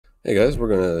Hey guys, we're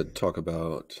going to talk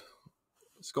about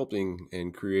sculpting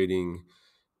and creating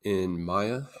in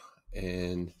Maya.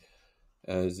 And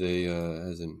as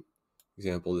an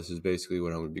example, this is basically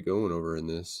what I'm going to be going over in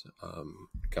this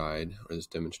guide or this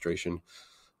demonstration.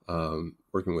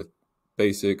 Working with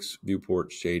basics,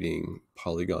 viewport shading,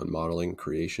 polygon modeling,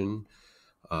 creation,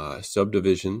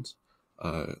 subdivisions,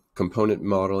 component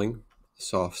modeling,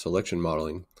 soft selection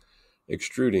modeling,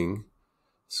 extruding,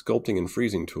 sculpting and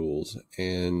freezing tools.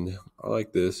 And I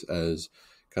like this as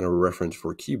kind of a reference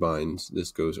for keybinds.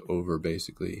 This goes over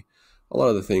basically a lot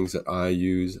of the things that I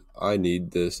use. I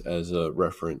need this as a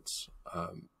reference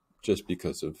just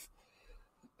because of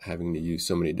having to use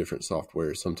so many different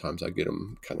softwares. Sometimes I get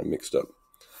them kind of mixed up.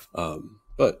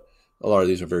 But a lot of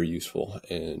these are very useful,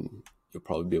 and you'll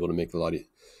probably be able to make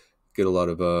get a lot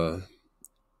of,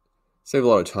 save a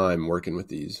lot of time working with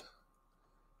these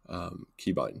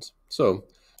keybinds. So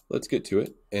let's get to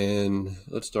it, and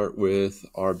let's start with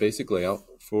our basic layout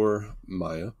for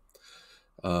Maya.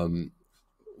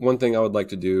 One thing I would like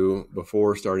to do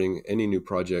before starting any new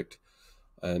project,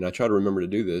 and I try to remember to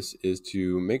do this, is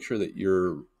to make sure that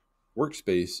your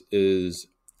workspace is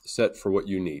set for what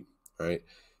you need, right?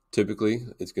 Typically,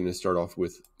 it's going to start off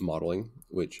with modeling,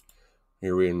 which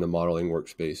here we're in the modeling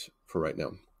workspace for right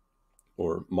now,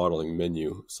 or modeling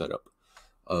menu setup.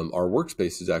 Our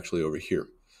workspace is actually over here.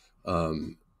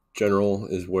 General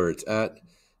is where it's at,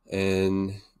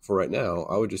 and for right now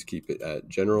I would just keep it at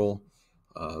general.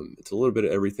 It's a little bit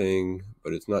of everything,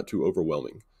 but it's not too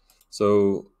overwhelming.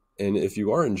 So, and if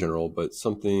you are in general but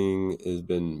something has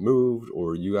been moved,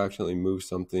 or you actually move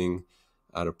something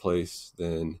out of place,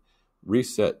 then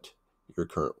reset your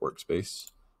current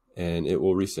workspace and it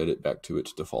will reset it back to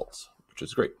its defaults, which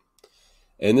is great.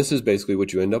 And this is basically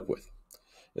what you end up with.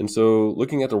 And so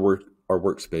looking at our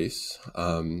workspace,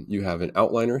 you have an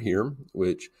outliner here,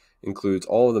 which includes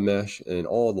all of the mesh and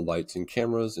all of the lights and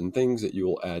cameras and things that you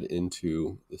will add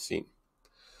into the scene.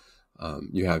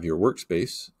 You have your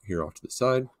workspace here off to the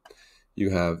side. You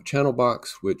have channel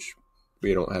box, which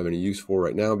we don't have any use for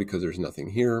right now because there's nothing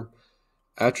here.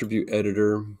 Attribute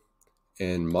editor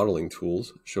and modeling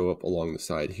tools show up along the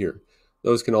side here.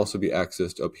 Those can also be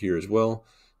accessed up here as well.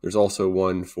 There's also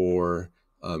one for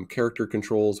character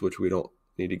controls, which we don't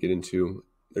need to get into.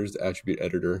 There's the attribute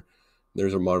editor.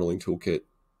 There's a modeling toolkit,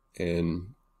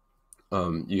 and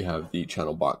you have the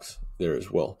channel box there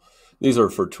as well. These are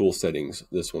for tool settings.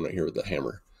 This one right here with the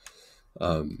hammer.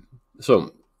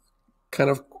 So,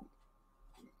 kind of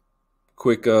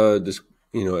quick,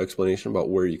 explanation about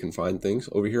where you can find things.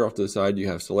 Over here off to the side, you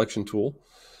have selection tool.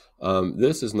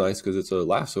 This is nice because it's a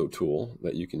lasso tool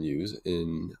that you can use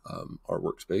in our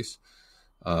workspace.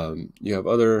 You have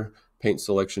other paint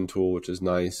selection tool, which is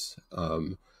nice.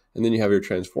 And then you have your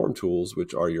transform tools,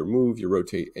 which are your move, your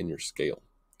rotate, and your scale.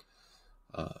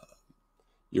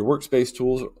 Your workspace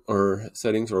tools or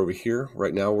settings are over here.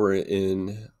 Right now we're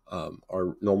in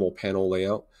our normal panel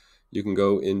layout. You can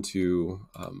go into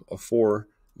a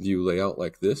 4-view layout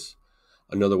like this.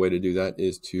 Another way to do that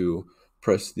is to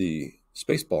press the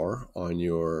space bar on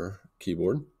your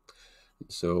keyboard.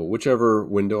 So whichever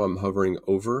window I'm hovering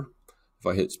over, if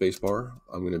I hit spacebar,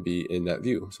 I'm going to be in that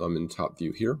view. So I'm in top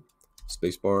view here,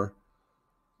 spacebar,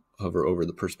 hover over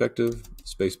the perspective,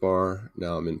 spacebar,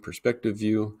 now I'm in perspective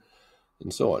view,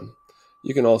 and so on.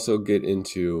 You can also get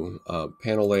into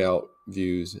panel layout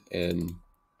views and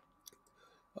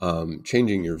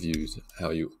changing your views how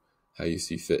you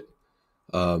see fit.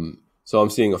 So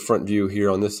I'm seeing a front view here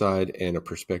on this side and a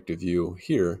perspective view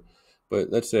here.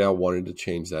 But let's say I wanted to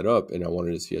change that up and I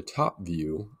wanted to see a top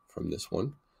view from this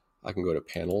one. I can go to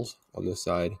panels on this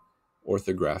side,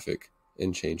 orthographic,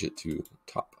 and change it to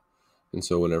top. And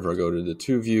so whenever I go to the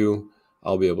 2 view,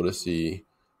 I'll be able to see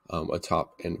a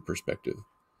top and a perspective.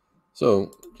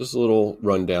 So just a little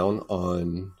rundown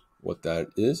on what that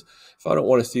is. If I don't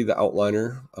want to see the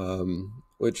outliner,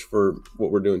 which for what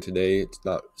we're doing today, it's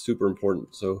not super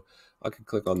important. So I could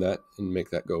click on that and make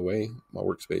that go away. My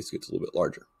workspace gets a little bit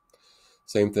larger.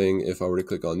 Same thing, if I were to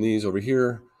click on these over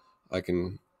here, I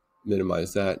can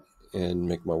minimize that and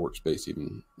make my workspace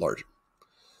even larger.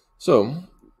 So a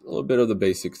little bit of the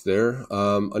basics there.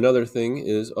 Another thing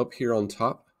is up here on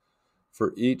top,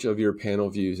 for each of your panel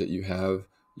views that you have,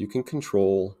 you can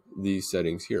control these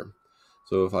settings here.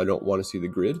 So if I don't want to see the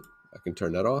grid, I can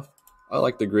turn that off. I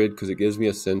like the grid because it gives me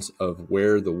a sense of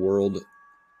where the world,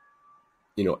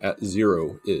 at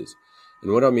 0 is.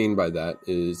 And what I mean by that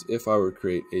is if I were to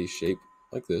create a shape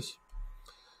like this,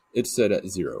 it's set at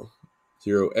 0,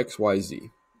 0 x, y, z.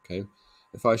 Okay.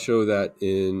 If I show that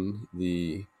in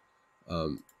the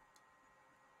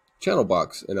channel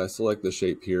box and I select the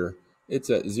shape here, it's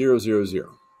at 0, 0,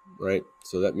 0. right?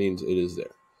 So that means it is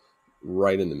there,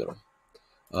 right in the middle.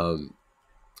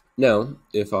 Now,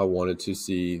 if I wanted to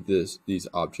see these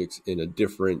objects in a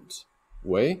different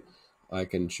way, I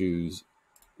can choose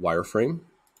wireframe.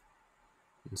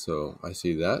 And so I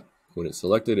see that when it's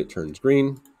selected, it turns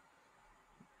green.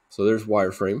 So there's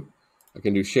wireframe. I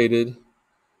can do shaded,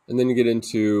 and then you get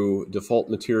into default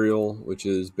material, which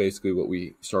is basically what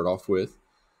we start off with.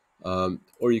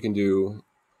 Or you can do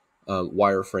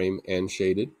wireframe and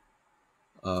shaded.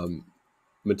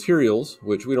 Materials,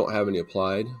 which we don't have any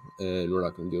applied, and we're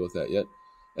not going to deal with that yet.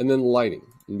 And then lighting.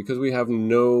 And because we have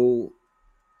no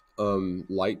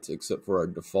light except for our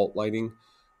default lighting,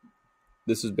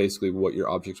 this is basically what your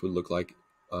objects would look like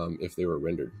if they were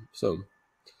rendered. So,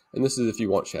 and this is if you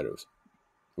want shadows.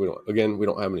 We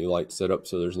don't have any light set up,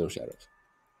 so there's no shadows.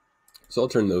 So I'll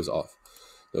turn those off.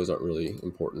 Those aren't really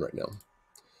important right now.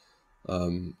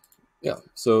 Yeah,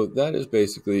 so that is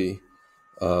basically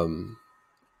our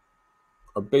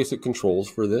basic controls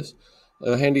for this.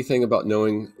 A handy thing about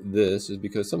knowing this is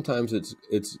because sometimes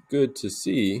it's good to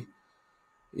see,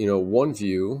 one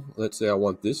view. Let's say I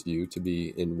want this view to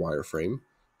be in wireframe,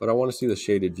 but I want to see the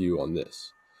shaded view on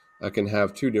this. I can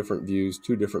have two different views,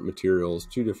 two different materials,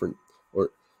 two different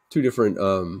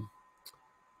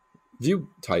view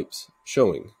types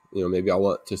showing. Maybe I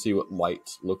want to see what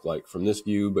lights look like from this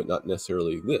view, but not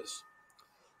necessarily this.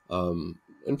 And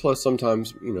plus,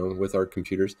 sometimes, with our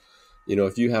computers,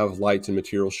 if you have lights and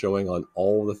materials showing on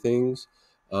all the things,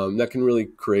 that can really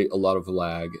create a lot of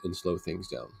lag and slow things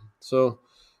down. So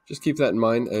just keep that in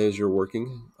mind as you're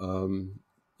working.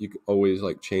 You can always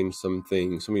change some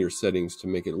of your settings to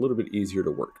make it a little bit easier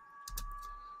to work.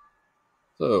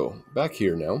 So back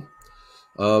here now,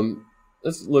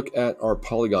 let's look at our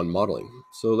polygon modeling.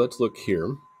 So let's look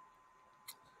here.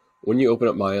 When you open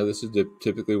up Maya, this is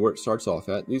typically where it starts off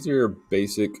at. These are your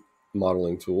basic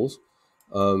modeling tools.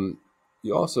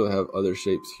 You also have other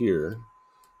shapes here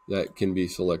that can be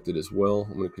selected as well.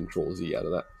 I'm going to Control Z out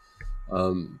of that.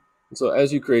 So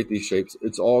as you create these shapes,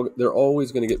 they're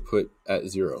always going to get put at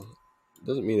 0. It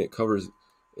doesn't mean it covers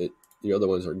it. The other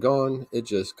ones are gone. It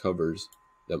just covers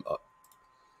them up.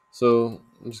 So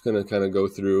I'm just going to kind of go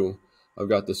through. I've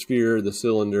got the sphere, the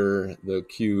cylinder, the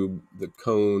cube, the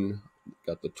cone,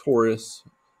 got the torus,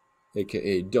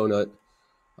 aka donut.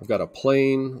 I've got a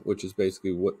plane, which is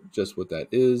basically what that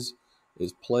is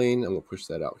plane. I'm going to push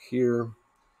that out here.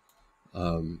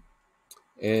 And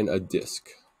a disk,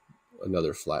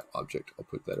 another flat object. I'll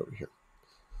put that over here.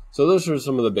 So those are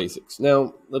some of the basics.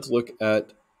 Now let's look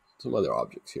at some other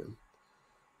objects here.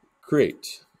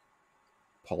 Create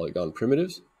polygon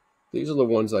primitives. These are the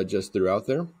ones I just threw out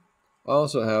there. I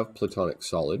also have platonic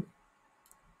solid.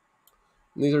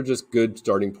 And these are just good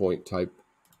starting point type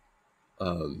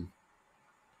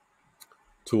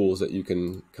tools that you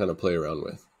can kind of play around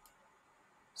with.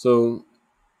 So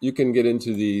you can get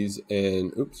into these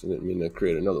and, oops, I didn't mean to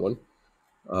create another one.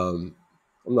 I'm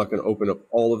not going to open up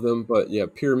all of them, but yeah,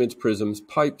 pyramids, prisms,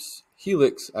 pipes,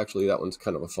 helix. Actually, that one's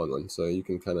kind of a fun one. So you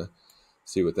can kind of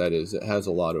see what that is. It has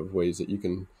a lot of ways that you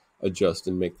can adjust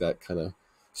and make that kind of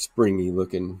springy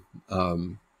looking.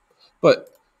 But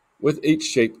with each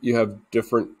shape, you have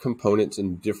different components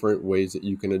and different ways that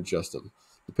you can adjust them.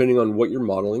 Depending on what you're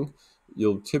modeling,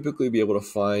 you'll typically be able to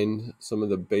find some of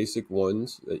the basic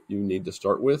ones that you need to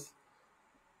start with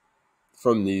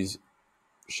from these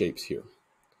shapes here.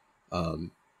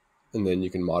 And then you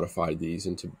can modify these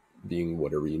into being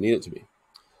whatever you need it to be.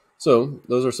 So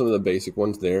those are some of the basic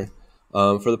ones there.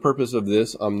 For the purpose of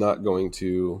this, I'm not going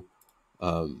to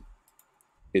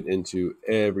get into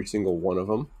every single one of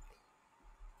them.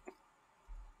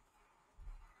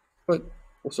 But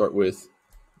we'll start with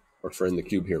our friend the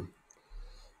cube here.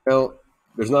 Now,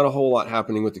 there's not a whole lot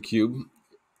happening with the cube.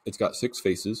 It's got 6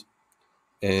 faces,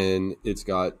 and it's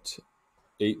got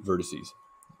 8 vertices,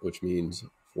 which means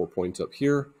 4 points up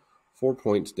here, 4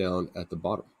 points down at the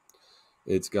bottom.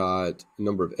 It's got a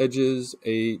number of edges,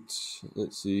 8,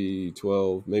 let's see,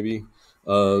 12 maybe,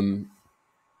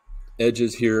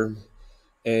 edges here.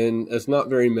 And it's not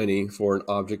very many for an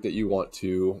object that you want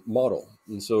to model.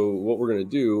 And so what we're going to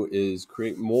do is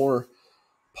create more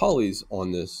polys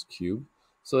on this cube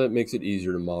so that it makes it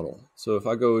easier to model. So if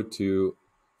I go to,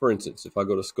 for instance, if I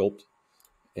go to Sculpt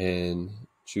and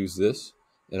choose this,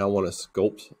 and I want to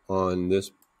sculpt on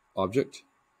this object,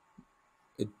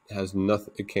 it has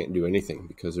nothing, it can't do anything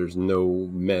because there's no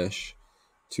mesh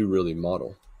to really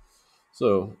model.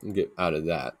 So I'll get out of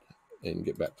that and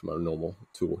get back to my normal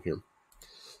tool here.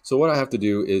 So what I have to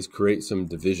do is create some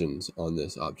divisions on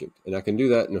this object, and I can do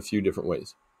that in a few different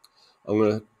ways. I'm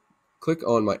going to click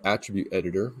on my attribute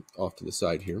editor off to the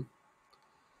side here,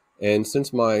 And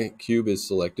since my cube is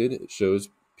selected, it shows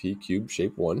P cube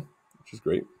shape 1, which is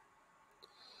great.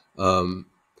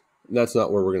 That's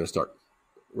not where we're going to start.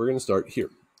 We're going to start here,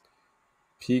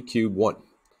 P cube 1.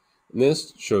 And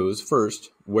this shows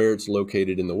first where it's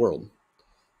located in the world.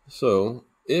 So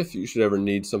if you should ever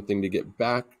need something to get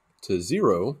back to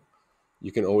 0,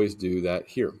 you can always do that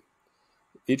here.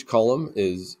 Each column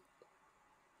is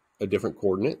a different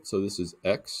coordinate. So this is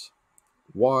X,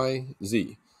 Y,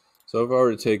 Z. So if I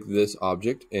were to take this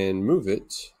object and move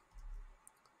it,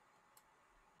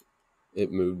 I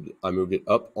moved it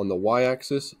up on the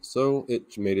Y-axis, so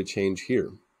it made a change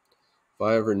here. If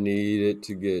I ever need it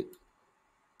to get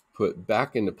put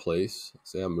back into place,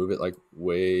 say I move it like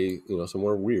way,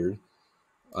 somewhere weird,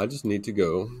 I just need to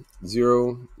go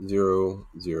 0, 0,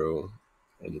 0,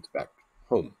 and it's back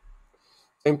home.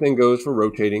 Same thing goes for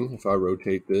rotating. If I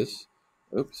rotate this,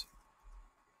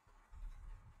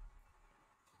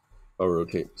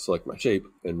 select my shape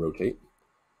and rotate.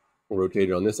 We'll rotate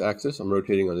it on this axis. I'm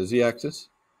rotating on the Z-axis.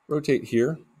 Rotate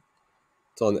here,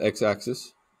 it's on the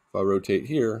X-axis. If I rotate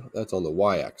here, that's on the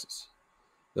Y-axis.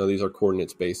 Now these are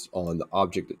coordinates based on the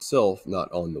object itself,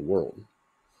 not on the world.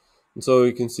 And so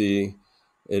you can see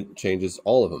it changes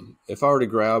all of them. If I were to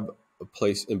grab a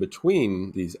place in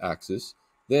between these axes,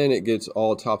 then it gets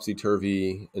all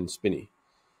topsy-turvy and spinny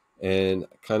and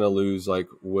kind of lose like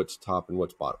what's top and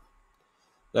what's bottom.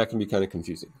 That can be kind of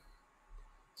confusing.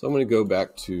 So I'm going to go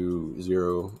back to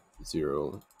 0,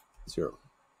 0, 0.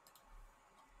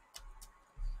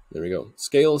 There we go.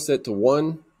 Scale is set to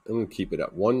 1. I'm going to keep it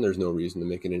at 1. There's no reason to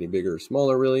make it any bigger or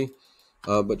smaller really.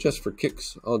 But just for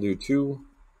kicks, I'll do 2.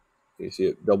 You see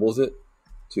it doubles it.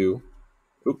 2.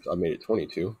 Oops, I made it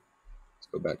 22. Let's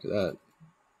go back to that.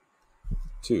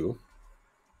 2.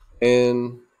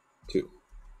 And 2. You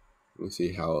can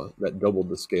see how that doubled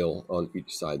the scale on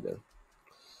each side there.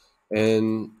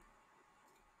 And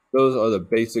those are the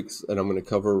basics that I'm going to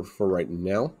cover for right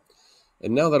now.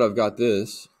 And now that I've got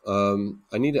this,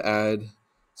 I need to add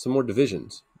some more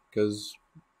divisions because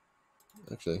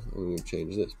actually I'm going to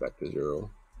change this back to 0,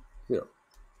 0.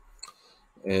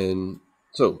 And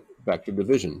so back to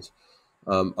divisions.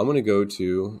 I'm going to go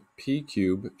to P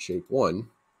cube shape 1.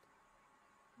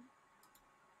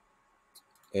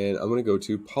 And I'm going to go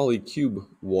to polycube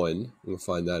 1. I'm going to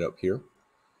find that up here.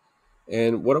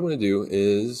 And what I'm going to do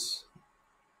is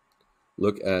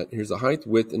look at, here's the height,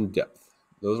 width, and depth.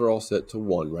 Those are all set to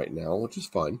 1 right now, which is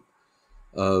fine.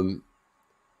 Now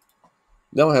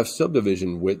I have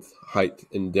subdivision width, height,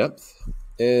 and depth.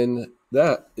 And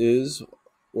that is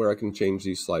where I can change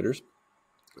these sliders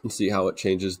and see how it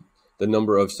changes the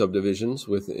number of subdivisions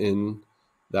within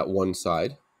that one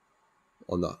side.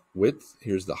 On the width,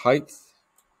 here's the height.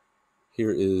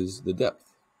 Here is the depth.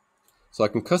 So I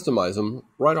can customize them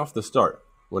right off the start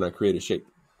when I create a shape.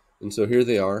 And so here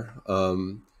they are.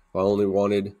 If I only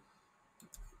wanted,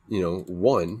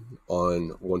 1 on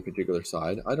one particular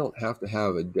side, I don't have to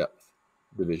have a depth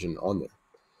division on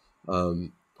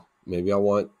there. Maybe I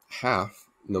want half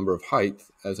number of height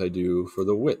as I do for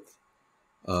the width.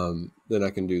 Then I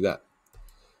can do that.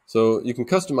 So you can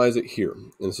customize it here.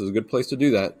 And this is a good place to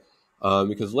do that.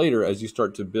 Because later, as you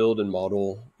start to build and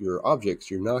model your objects,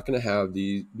 you're not going to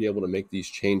be able to make these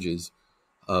changes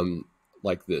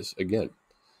like this again.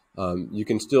 You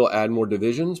can still add more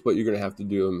divisions, but you're going to have to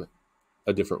do them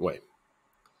a different way.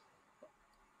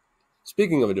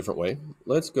 Speaking of a different way,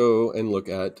 let's go and look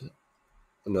at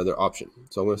another option.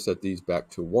 So I'm going to set these back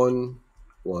to 1,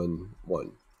 1,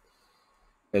 1.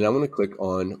 And I'm going to click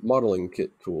on Modeling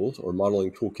Kit Tools, or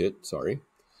Modeling Toolkit, sorry.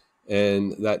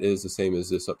 And that is the same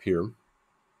as this up here.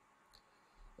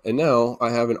 And now I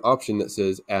have an option that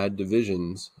says Add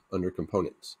Divisions under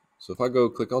Components. So if I go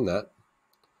click on that,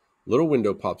 little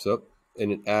window pops up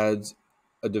and it adds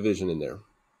a division in there.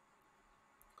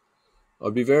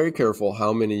 I'll be very careful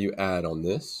how many you add on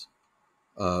this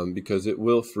because it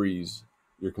will freeze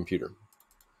your computer.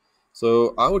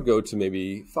 So I would go to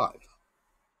maybe 5.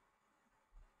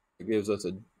 It gives us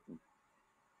a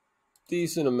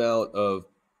decent amount of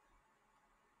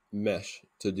mesh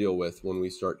to deal with when we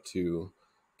start to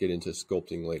get into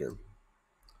sculpting later.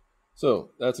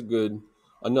 So that's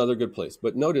another good place.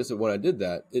 But notice that when I did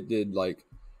that, it did like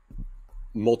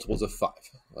multiples of 5.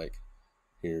 Like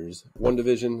here's one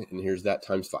division and here's that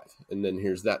times 5. And then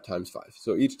here's that times 5.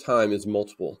 So each time is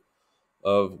multiple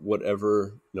of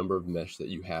whatever number of mesh that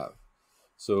you have.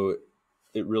 So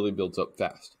it really builds up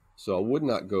fast. So I would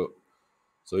not go,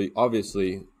 so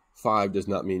obviously 5 does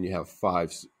not mean you have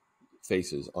 5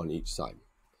 faces on each side.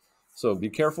 So be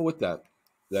careful with that.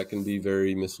 That can be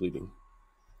very misleading.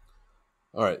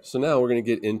 All right, so now we're going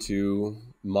to get into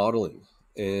modeling.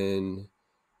 And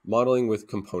modeling with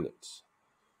components.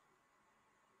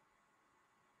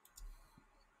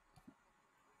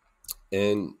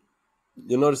 And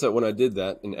you'll notice that when I did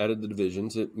that and added the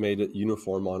divisions, it made it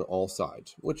uniform on all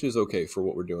sides, which is okay for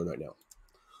what we're doing right now.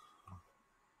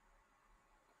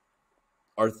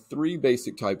 Our three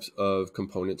basic types of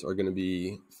components are going to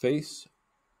be face,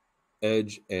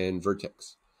 edge, and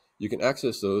vertex. You can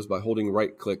access those by holding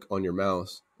right click on your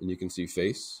mouse, and you can see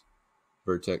face,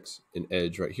 vertex, and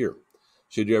edge right here.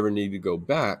 Should you ever need to go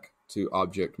back to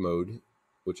object mode,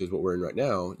 which is what we're in right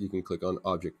now, you can click on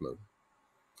object mode.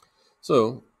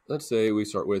 So let's say we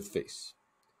start with face.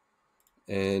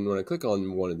 And when I click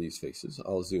on one of these faces,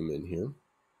 I'll zoom in here,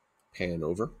 pan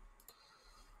over.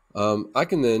 I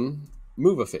can then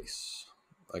move a face.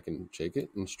 I can shake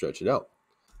it and stretch it out.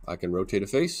 I can rotate a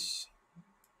face,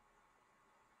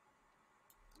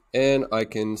 and I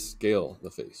can scale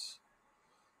the face.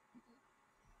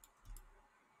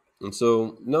 And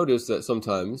so notice that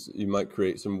sometimes you might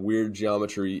create some weird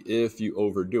geometry if you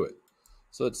overdo it.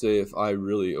 So let's say if I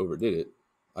really overdid it,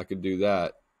 I could do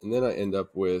that, and then I end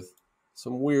up with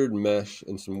some weird mesh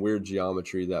and some weird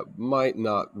geometry that might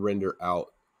not render out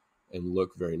and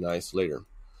look very nice later.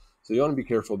 So you want to be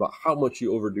careful about how much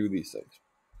you overdo these things.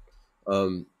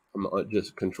 I'm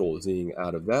just control Zing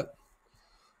out of that.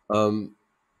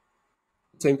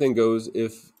 Same thing goes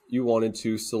if you wanted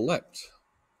to select.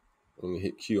 I'm going to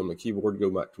hit Q on my keyboard, go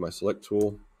back to my select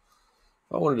tool.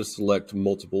 If I wanted to select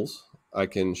multiples, I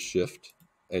can shift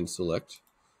and select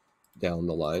down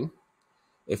the line.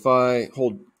 If I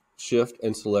hold shift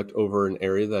and select over an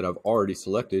area that I've already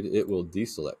selected, it will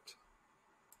deselect.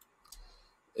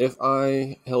 If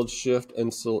I held shift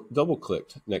and double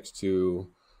clicked next to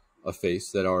a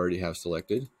face that I already have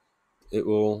selected, it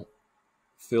will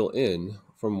fill in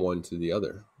from one to the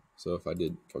other. So if I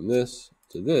did from this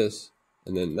to this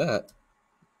and then that,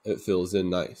 it fills in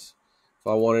nice. If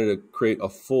I wanted to create a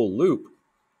full loop,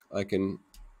 I can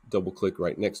double click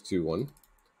right next to one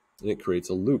and it creates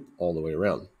a loop all the way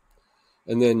around.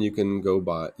 And then you can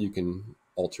you can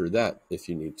alter that if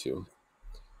you need to.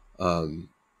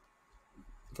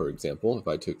 For example, if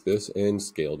I took this and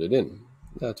scaled it in,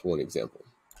 that's one example.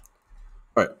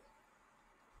 All right.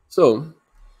 So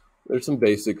there's some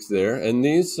basics there, and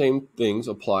these same things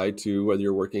apply to whether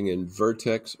you're working in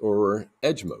vertex or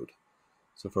edge mode.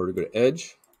 So if I were to go to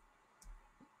edge,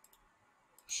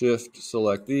 shift,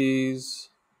 select these,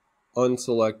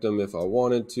 unselect them if I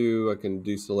wanted to. I can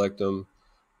deselect them.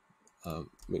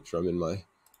 Make sure I'm in my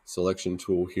selection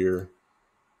tool here,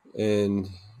 and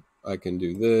I can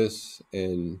do this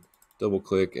and double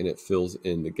click and it fills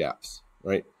in the gaps,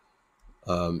 right?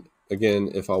 Again,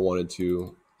 if I wanted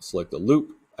to select a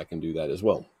loop, I can do that as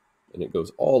well. And it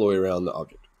goes all the way around the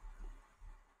object.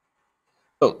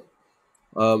 So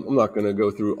I'm not going to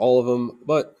go through all of them,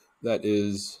 but that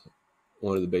is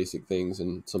one of the basic things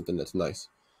and something that's nice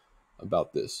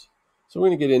about this. So we're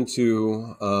going to get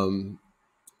into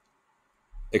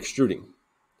extruding.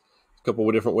 A couple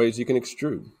of different ways you can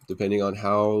extrude, depending on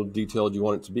how detailed you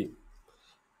want it to be.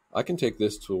 I can take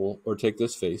this tool or take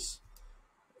this face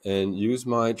and use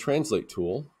my translate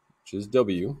tool, which is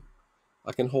W.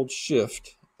 I can hold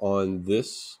shift on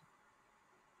this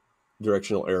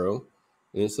directional arrow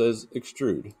and it says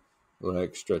extrude. When I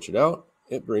stretch it out,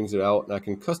 it brings it out and I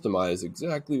can customize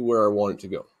exactly where I want it to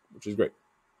go, which is great.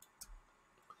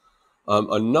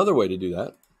 Another way to do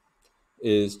that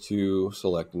is to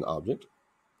select an object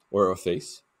or a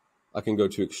face. I can go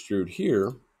to extrude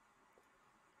here,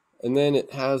 and then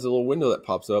it has a little window that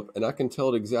pops up and I can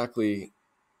tell it exactly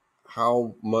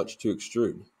how much to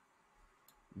extrude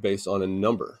based on a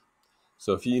number.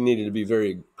 So if you needed to be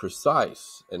very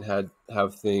precise and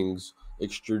have things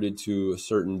extruded to a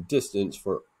certain distance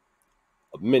for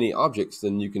many objects,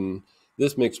 then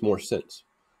this makes more sense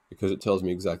because it tells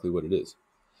me exactly what it is.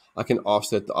 I can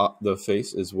offset the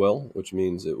face as well, which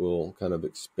means it will kind of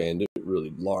expand it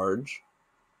really large.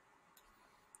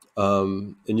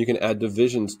 And you can add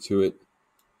divisions to it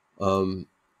on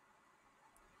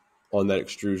that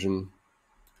extrusion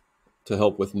to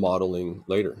help with modeling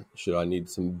later. Should I need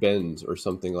some bends or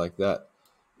something like that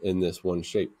in this one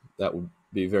shape, that would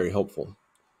be very helpful.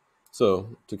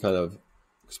 So to kind of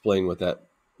explain what that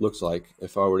looks like,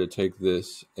 if I were to take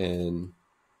this and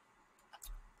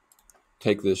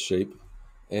take this shape,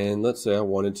 and let's say I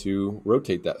wanted to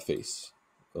rotate that face.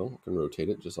 Well, I can rotate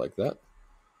it just like that.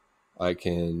 I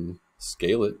can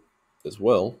scale it as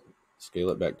well, scale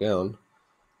it back down.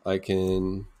 I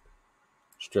can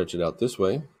stretch it out this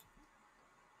way.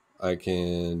 I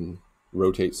can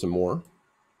rotate some more.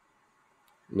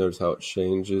 Notice how it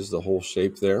changes the whole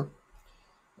shape there.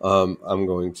 I'm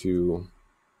going to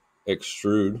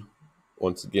extrude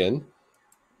once again,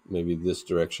 maybe this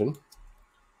direction,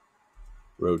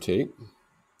 rotate,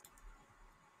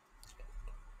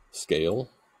 scale,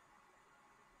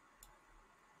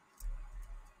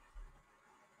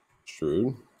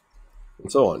 extrude,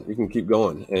 and so on. You can keep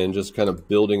going and just kind of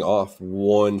building off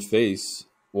one face.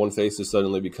 One face has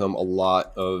suddenly become a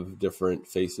lot of different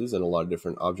faces and a lot of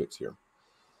different objects here.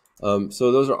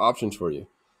 So those are options for you.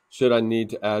 Should I need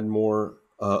to add more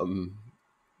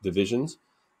divisions,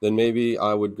 then maybe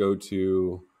I would go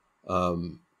to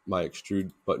my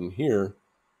extrude button here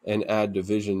and add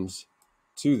divisions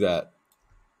to that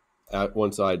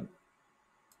once I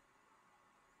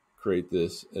create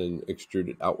this and extrude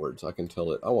it outwards. I can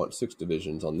tell it I want 6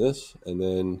 divisions on this, and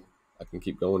then I can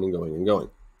keep going and going and going.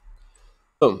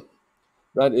 So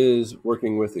that is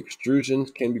working with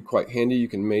extrusions. Can be quite handy. You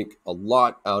can make a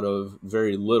lot out of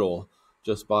very little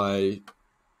just by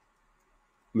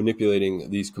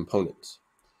manipulating these components.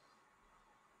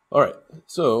 All right,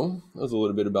 so that was a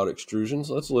little bit about extrusions.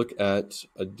 Let's look at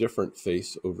a different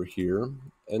face over here,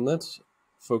 and let's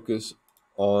focus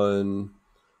on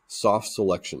soft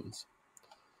selections.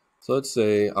 So let's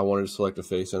say I wanted to select a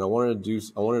face and I wanted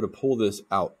to pull this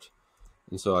out.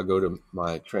 And so I go to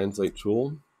my translate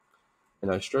tool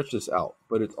and I stretch this out,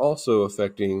 but it's also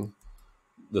affecting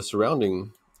the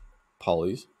surrounding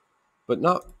polys, but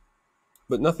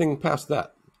nothing past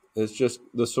that. It's just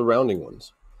the surrounding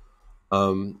ones.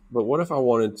 But what if I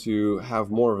wanted to have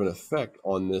more of an effect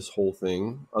on this whole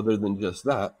thing other than just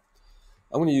that?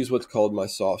 I'm going to use what's called my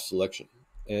soft selection,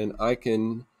 and I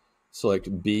can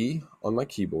select B on my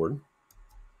keyboard.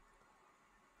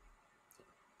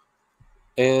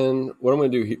 And what I'm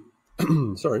going to do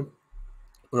here, sorry,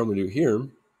 what I'm going to do here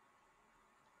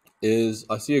is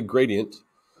I see a gradient,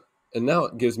 and now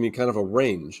it gives me kind of a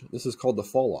range. This is called the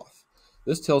fall off.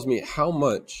 This tells me how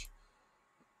much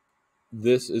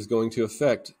this is going to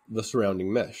affect the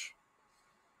surrounding mesh.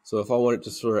 So if I want it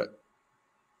to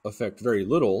affect very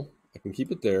little, I can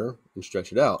keep it there and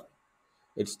stretch it out.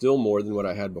 It's still more than what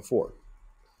I had before.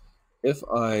 If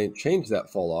I change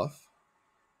that fall off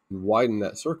and widen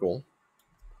that circle,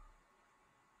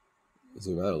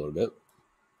 zoom out a little bit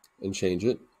and change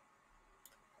it,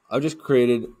 I've just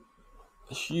created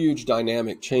a huge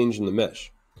dynamic change in the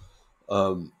mesh.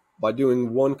 By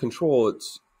doing one control,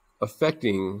 it's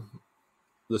affecting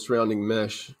the surrounding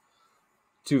mesh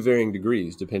to varying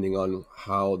degrees depending on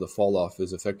how the fall off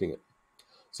is affecting it.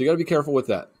 So you got to be careful with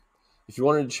that. If you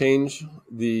wanted to change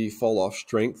the fall off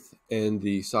strength and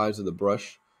the size of the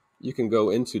brush, you can go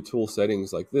into tool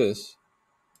settings like this,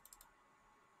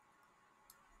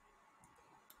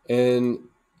 and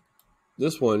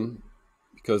this one,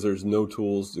 because there's no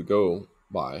tools to go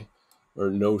by or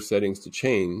no settings to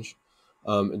change,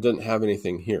 it doesn't have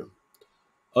anything here.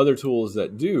 Other tools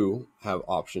that do have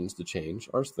options to change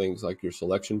are things like your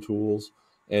selection tools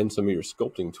and some of your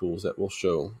sculpting tools that we'll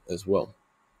show as well.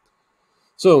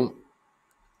 So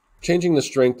changing the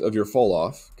strength of your fall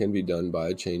off can be done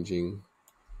by changing,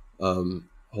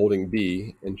 holding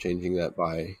B and changing that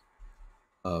by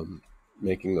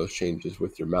making those changes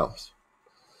with your mouse.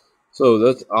 So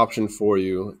that's option for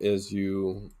you is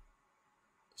you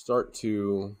start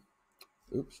to,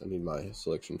 oops, I need my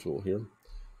selection tool here.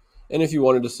 And if you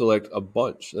wanted to select a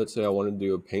bunch, let's say I want to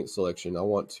do a paint selection, I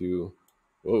want to,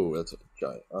 whoa, that's a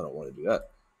giant, I don't want to do that.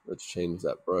 Let's change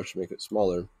that brush, make it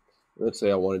smaller. Let's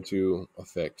say I wanted to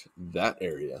affect that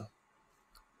area.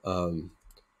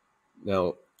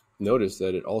 Now, notice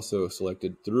that it also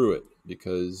selected through it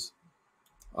because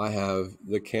I have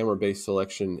the camera-based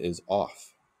selection is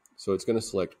off. So it's going to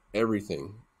select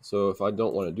everything. So if I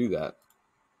don't want to do that,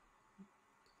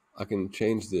 I can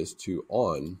change this to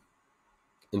on.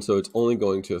 And so it's only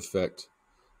going to affect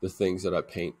the things that I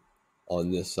paint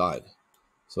on this side.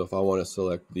 So if I want to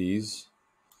select these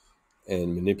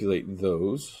and manipulate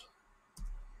those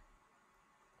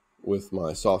with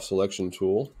my soft selection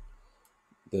tool,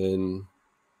 then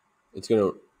it's going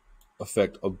to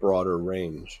affect a broader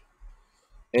range.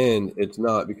 And it's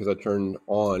not, because I turned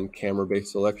on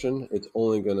camera-based selection, it's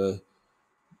only going to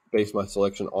base my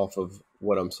selection off of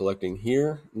what I'm selecting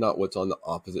here, not what's on the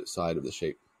opposite side of the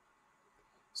shape.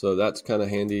 So that's kind of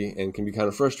handy and can be kind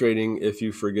of frustrating if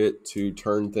you forget to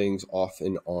turn things off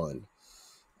and on.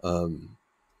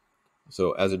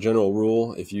 So as a general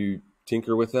rule, if you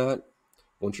tinker with that,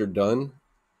 once you're done,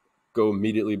 go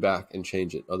immediately back and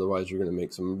change it. Otherwise, you're going to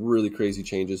make some really crazy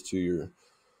changes to your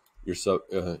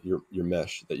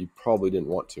mesh that you probably didn't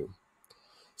want to.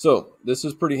 So this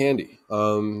is pretty handy.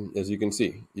 As you can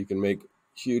see, you can make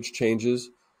huge changes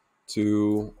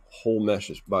to whole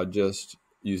meshes by just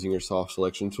using your soft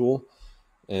selection tool.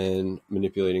 and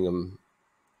manipulating them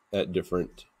at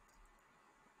different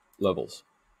levels.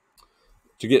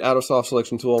 To get out of soft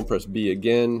selection tool, I'll press B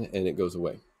again and it goes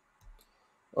away.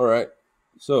 All right,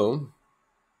 so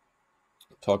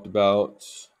talked about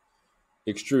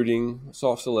extruding,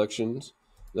 soft selections.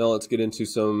 Now let's get into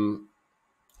some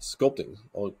sculpting.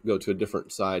 I'll go to a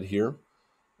different side here.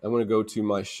 I'm going to go to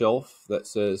my shelf that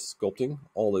says sculpting.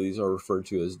 All of these are referred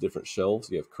to as different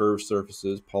shelves. You have curved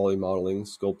surfaces, poly modeling,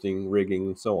 sculpting, rigging,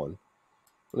 and so on.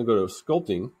 I'm going to go to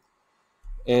sculpting.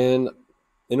 And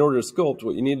in order to sculpt,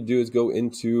 what you need to do is go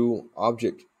into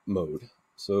object mode.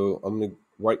 So I'm going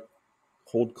to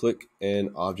hold click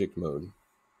and object mode.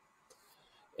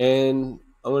 And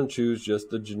I'm going to choose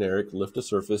just the generic lift a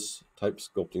surface type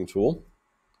sculpting tool.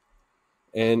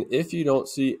 And if you don't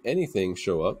see anything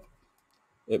show up,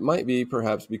 it might be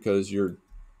perhaps because your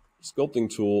sculpting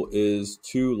tool is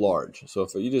too large. So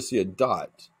if you just see a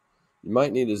dot, you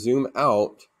might need to zoom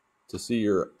out to see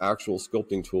your actual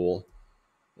sculpting tool,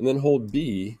 and then hold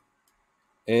B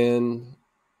and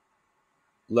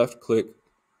left click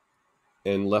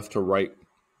and left to right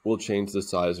will change the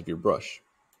size of your brush.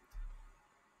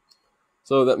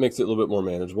 So that makes it a little bit more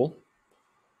manageable.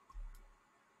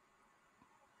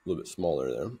 A little bit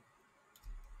smaller there.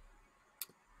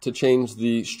 To change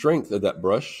the strength of that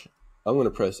brush, I'm going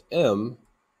to press M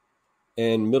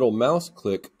and middle mouse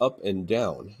click up and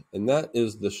down, and that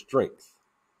is the strength.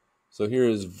 So here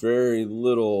is very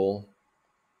little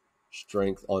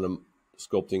strength on a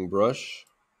sculpting brush.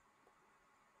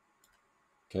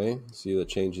 Okay, see the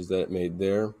changes that it made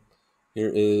there.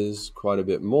 Here is quite a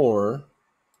bit more,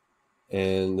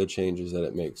 and the changes that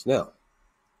it makes now.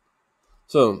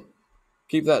 So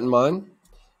keep that in mind.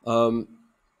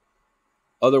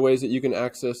 Other ways that you can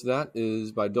access that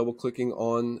is by double clicking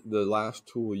on the last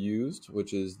tool used,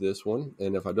 which is this one.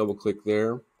 And if I double click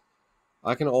there,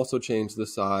 I can also change the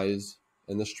size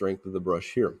and the strength of the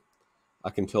brush here.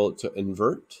 I can tell it to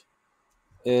invert,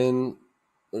 and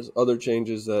there's other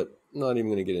changes that I'm not even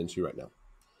going to get into right now.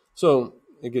 So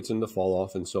it gets into fall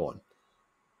off and so on.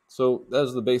 So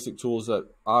that's the basic tools that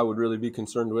I would really be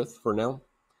concerned with for now.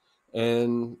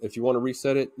 And if you want to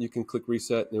reset it, you can click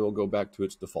reset and it will go back to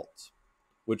its defaults,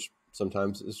 which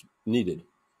sometimes is needed.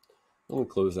 I'm going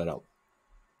to close that out.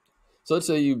 So let's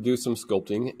say you do some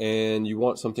sculpting and you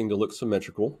want something to look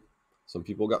symmetrical. Some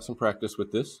people got some practice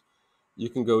with this. You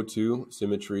can go to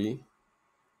Symmetry,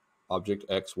 Object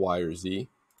X, Y, or Z,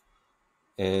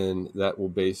 and that will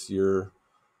base your,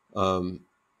 that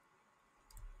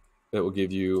will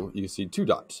give you, you see 2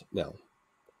 dots now.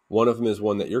 One of them is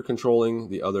one that you're controlling,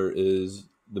 the other is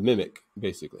the mimic,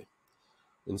 basically.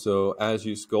 And so as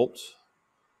you sculpt,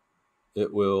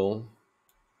 it will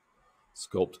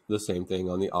sculpt the same thing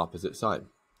on the opposite side.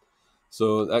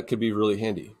 So that could be really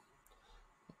handy.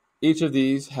 Each of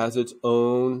these has its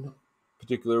own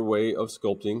particular way of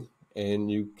sculpting, and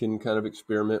you can kind of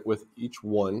experiment with each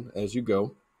one as you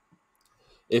go.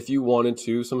 If you wanted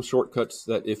to, some shortcuts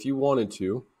that if you wanted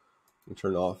to,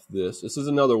 turn off this. This is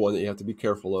another one that you have to be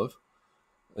careful of,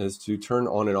 is to turn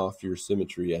on and off your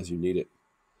symmetry as you need it.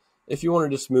 If you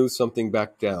wanted to smooth something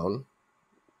back down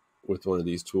with one of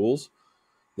these tools,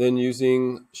 then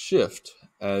using Shift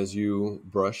as you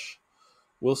brush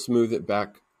will smooth it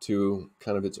back to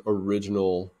kind of its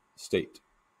original state.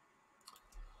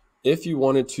 If you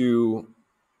wanted to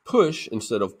push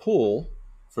instead of pull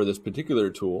for this particular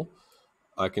tool,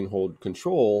 I can hold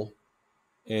Control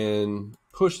and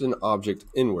push an object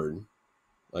inward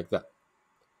like that.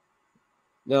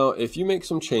 Now, if you make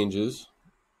some changes,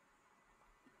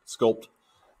 sculpt,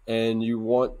 and you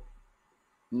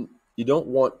don't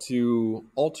want to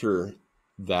alter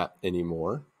that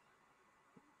anymore,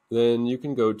 then you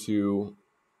can go to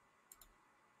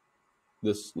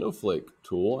this snowflake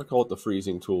tool. I call it the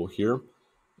freezing tool here,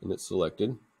 and it's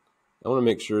selected. I want to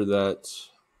make sure that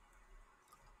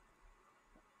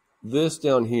this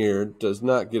down here does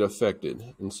not get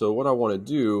affected. And so what I want to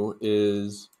do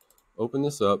is open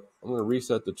this up. I'm going to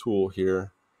reset the tool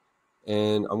here,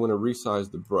 and I'm going to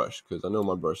resize the brush because I know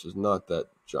my brush is not that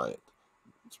giant.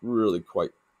 It's really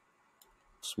quite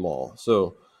small.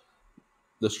 So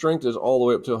the strength is all the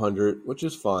way up to 100, which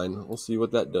is fine. We'll see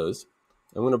what that does.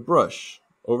 I'm going to brush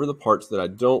over the parts that I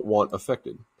don't want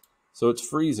affected. So it's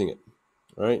freezing it.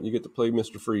 All right, you get to play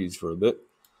Mr. Freeze for a bit.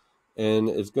 And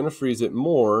it's going to freeze it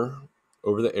more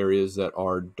over the areas that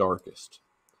are darkest.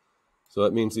 So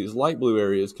that means these light blue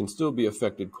areas can still be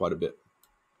affected quite a bit.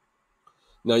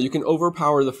 Now you can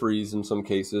overpower the freeze in some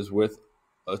cases with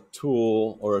a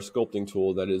tool or a sculpting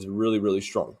tool that is really, really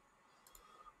strong.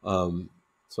 So I'm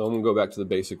going to go back to the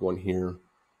basic one here,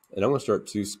 and I'm going to start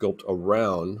to sculpt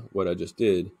around what I just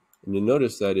did And you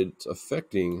notice that it's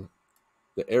affecting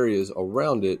the areas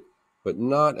around it, but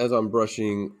not as I'm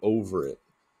brushing over it.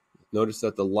 Notice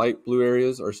that the light blue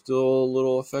areas are still a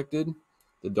little affected.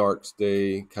 The dark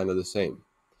stay kind of the same.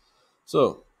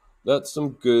 So that's some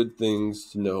good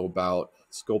things to know about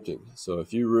sculpting. So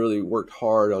if you really worked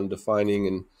hard on defining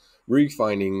and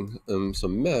refining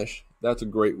some mesh, that's a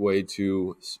great way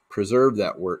to preserve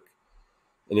that work.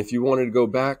 And if you wanted to go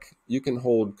back, you can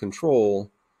hold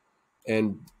control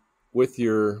and with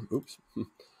your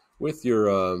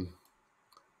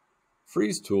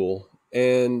freeze tool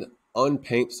and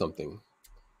unpaint something.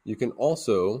 You can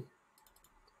also,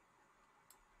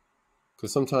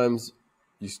 because sometimes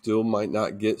you still might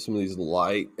not get some of these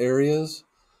light areas,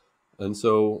 and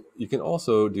so you can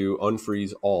also do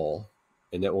unfreeze all,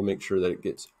 and that will make sure that it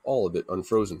gets all of it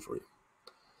unfrozen for you.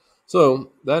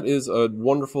 So that is a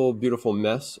wonderful, beautiful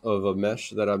mess of a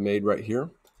mesh that I've made right here.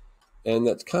 And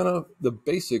that's kind of the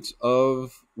basics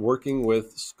of working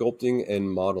with sculpting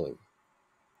and modeling.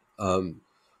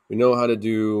 We know how to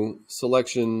do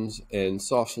selections and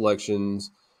soft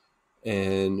selections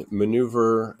and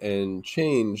maneuver and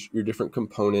change your different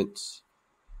components.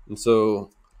 And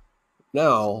so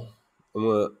now I'm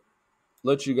going to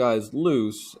let you guys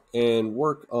loose and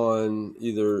work on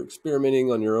either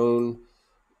experimenting on your own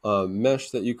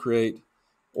mesh that you create,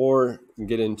 or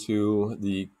get into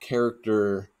the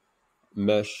character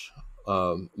mesh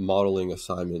modeling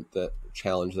assignment, that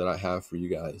challenge that I have for you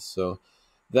guys. So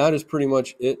that is pretty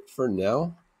much it for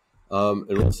now. And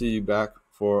we'll see you back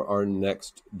for our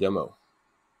next demo.